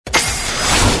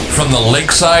from the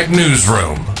Lakeside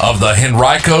Newsroom of the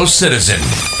Henrico Citizen,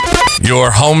 your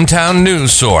hometown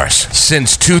news source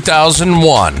since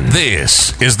 2001.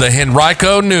 This is the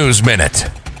Henrico News Minute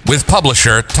with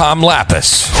publisher Tom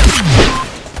Lapis.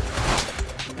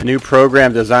 A new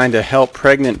program designed to help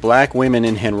pregnant black women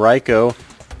in Henrico,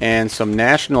 and some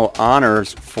national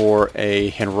honors for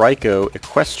a Henrico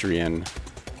equestrian.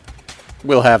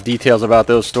 We'll have details about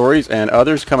those stories and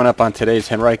others coming up on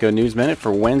today's Henrico News Minute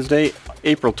for Wednesday,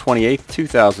 April 28th,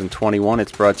 2021.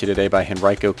 It's brought to you today by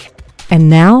Henrico. And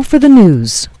now for the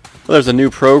news. Well, there's a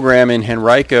new program in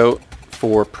Henrico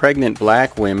for pregnant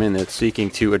black women that's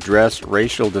seeking to address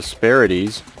racial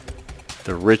disparities.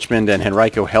 The Richmond and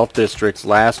Henrico Health Districts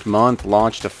last month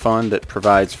launched a fund that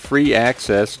provides free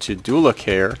access to doula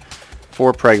care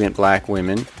for pregnant black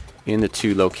women in the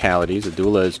two localities. A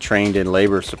doula is trained in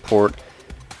labor support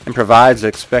and provides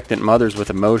expectant mothers with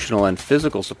emotional and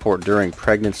physical support during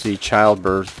pregnancy,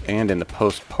 childbirth, and in the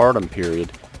postpartum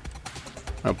period.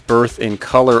 Birth in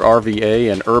Color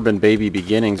RVA and Urban Baby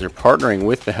Beginnings are partnering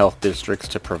with the health districts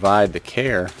to provide the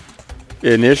care.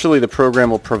 Initially, the program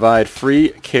will provide free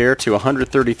care to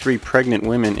 133 pregnant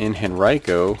women in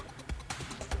Henrico.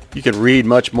 You can read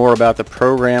much more about the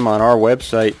program on our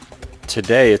website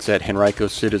today. It's at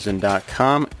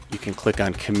henricocitizen.com. You can click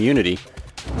on Community.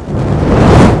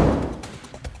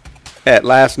 At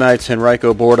last night's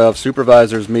Henrico Board of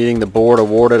Supervisors meeting, the board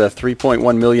awarded a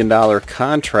 $3.1 million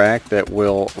contract that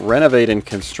will renovate and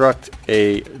construct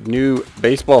a new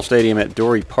baseball stadium at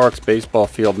Dory Park's baseball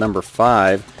field number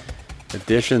 5.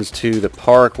 Additions to the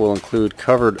park will include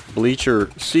covered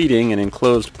bleacher seating, an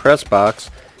enclosed press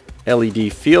box,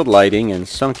 LED field lighting, and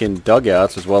sunken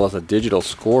dugouts, as well as a digital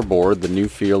scoreboard. The new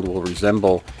field will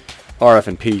resemble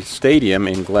RF&P Stadium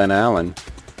in Glen Allen.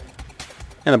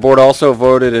 And the board also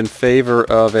voted in favor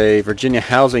of a Virginia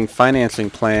housing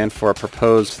financing plan for a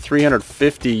proposed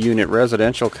 350-unit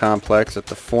residential complex at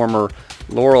the former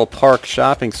Laurel Park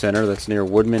Shopping Center that's near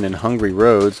Woodman and Hungry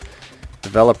Roads.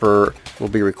 Developer will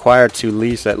be required to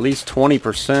lease at least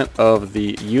 20% of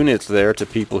the units there to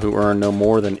people who earn no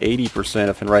more than 80%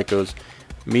 of Henrico's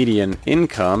median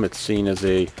income. It's seen as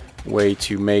a way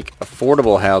to make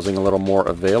affordable housing a little more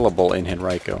available in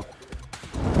Henrico.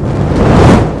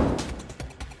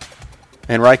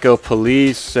 Henrico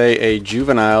police say a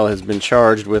juvenile has been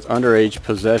charged with underage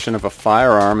possession of a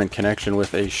firearm in connection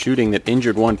with a shooting that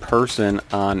injured one person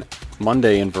on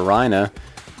Monday in Verina.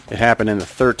 It happened in the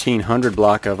 1300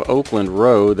 block of Oakland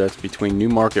Road. That's between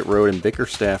Newmarket Road and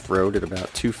Bickerstaff Road at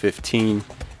about 2:15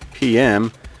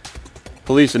 p.m.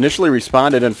 Police initially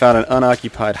responded and found an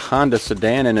unoccupied Honda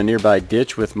sedan in a nearby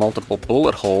ditch with multiple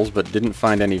bullet holes, but didn't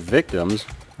find any victims.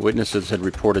 Witnesses had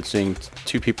reported seeing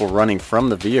two people running from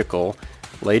the vehicle.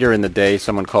 Later in the day,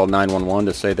 someone called 911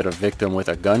 to say that a victim with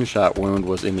a gunshot wound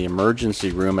was in the emergency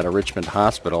room at a Richmond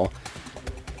hospital.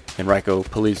 Henrico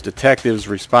police detectives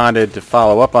responded to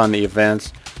follow up on the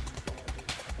events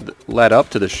that led up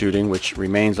to the shooting, which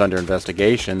remains under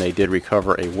investigation. They did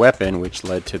recover a weapon, which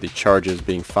led to the charges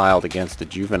being filed against the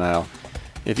juvenile.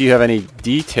 If you have any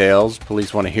details,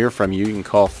 police want to hear from you. You can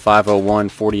call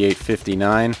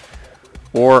 501-4859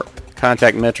 or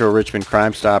contact Metro Richmond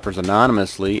Crime Stoppers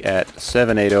anonymously at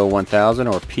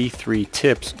 780-1000 or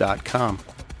p3tips.com.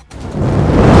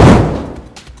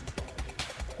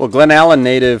 Well, Glen Allen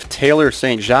native Taylor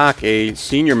St. Jacques, a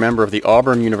senior member of the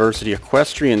Auburn University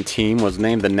equestrian team, was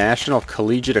named the National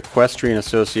Collegiate Equestrian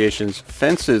Association's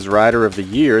Fences Rider of the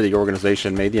Year. The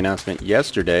organization made the announcement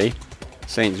yesterday.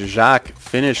 St. Jacques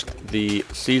finished the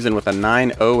season with a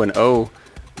 9-0-0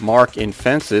 mark in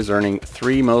fences, earning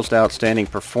 3 Most Outstanding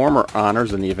Performer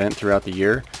honors in the event throughout the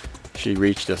year. She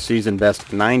reached a season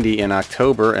best 90 in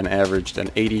October and averaged an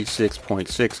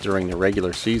 86.6 during the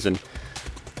regular season.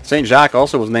 St. Jacques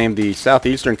also was named the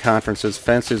Southeastern Conference's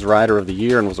Fences Rider of the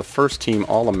Year and was a first-team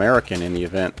All-American in the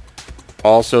event.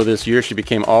 Also this year, she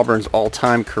became Auburn's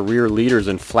all-time career leaders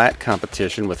in flat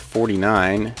competition with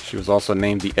 49. She was also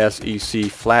named the SEC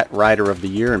Flat Rider of the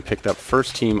Year and picked up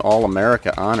first-team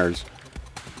All-America honors.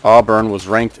 Auburn was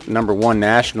ranked number 1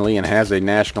 nationally and has a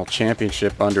national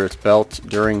championship under its belt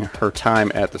during her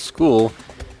time at the school,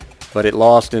 but it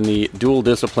lost in the dual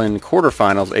discipline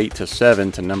quarterfinals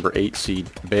 8-7 to number 8 seed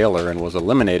Baylor and was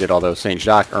eliminated, although St.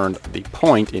 Jacques earned the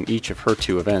point in each of her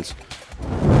 2 events.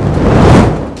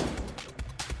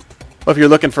 Well, if you're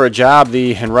looking for a job,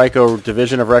 the Henrico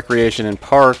Division of Recreation and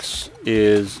Parks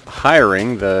is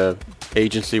hiring. The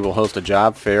agency will host a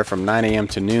job fair from 9 a.m.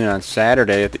 to noon on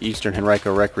Saturday at the Eastern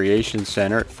Henrico Recreation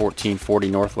Center at 1440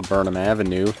 North Laburnum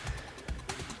Avenue.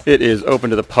 It is open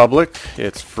to the public.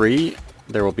 It's free.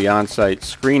 There will be on-site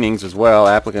screenings as well.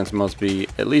 Applicants must be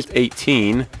at least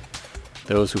 18.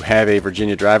 Those who have a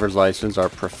Virginia driver's license are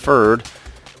preferred.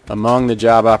 Among the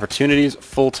job opportunities,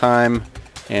 full-time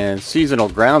and seasonal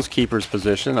groundskeeper's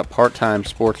position, a part-time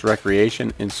sports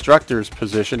recreation instructor's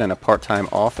position, and a part-time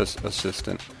office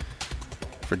assistant.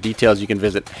 For details, you can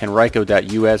visit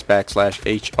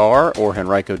henrico.us/HR or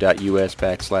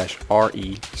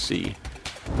henrico.us/REC.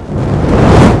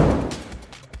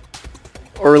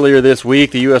 Earlier this week,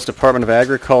 the U.S. Department of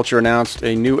Agriculture announced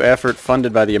a new effort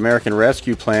funded by the American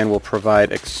Rescue Plan will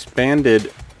provide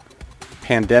expanded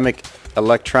pandemic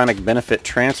electronic benefit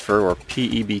transfer, or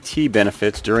PEBT,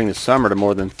 benefits during the summer to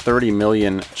more than 30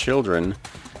 million children.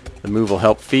 The move will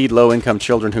help feed low-income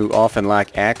children who often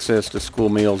lack access to school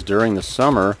meals during the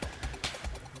summer.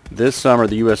 This summer,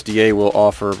 the USDA will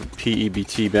offer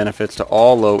PEBT benefits to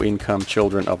all low-income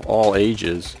children of all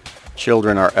ages.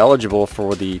 Children are eligible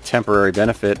for the temporary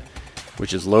benefit,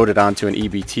 which is loaded onto an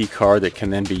EBT card that can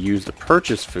then be used to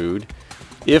purchase food,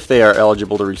 if they are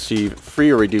eligible to receive free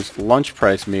or reduced lunch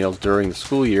price meals during the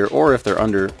school year, or if they're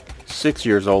under 6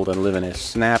 years old and live in a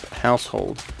SNAP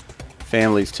household.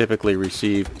 Families typically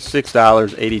receive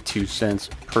 $6.82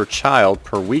 per child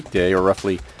per weekday, or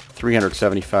roughly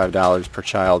 $375 per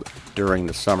child during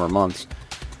the summer months.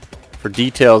 For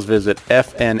details, visit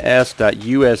fns.usda.gov.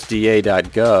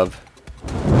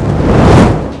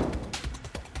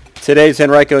 Today's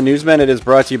Henrico News Minute is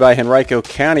brought to you by Henrico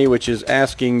County, which is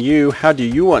asking you, how do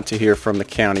you want to hear from the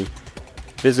county?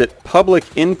 Visit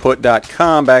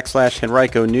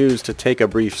publicinput.com/Henrico News to take a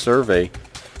brief survey.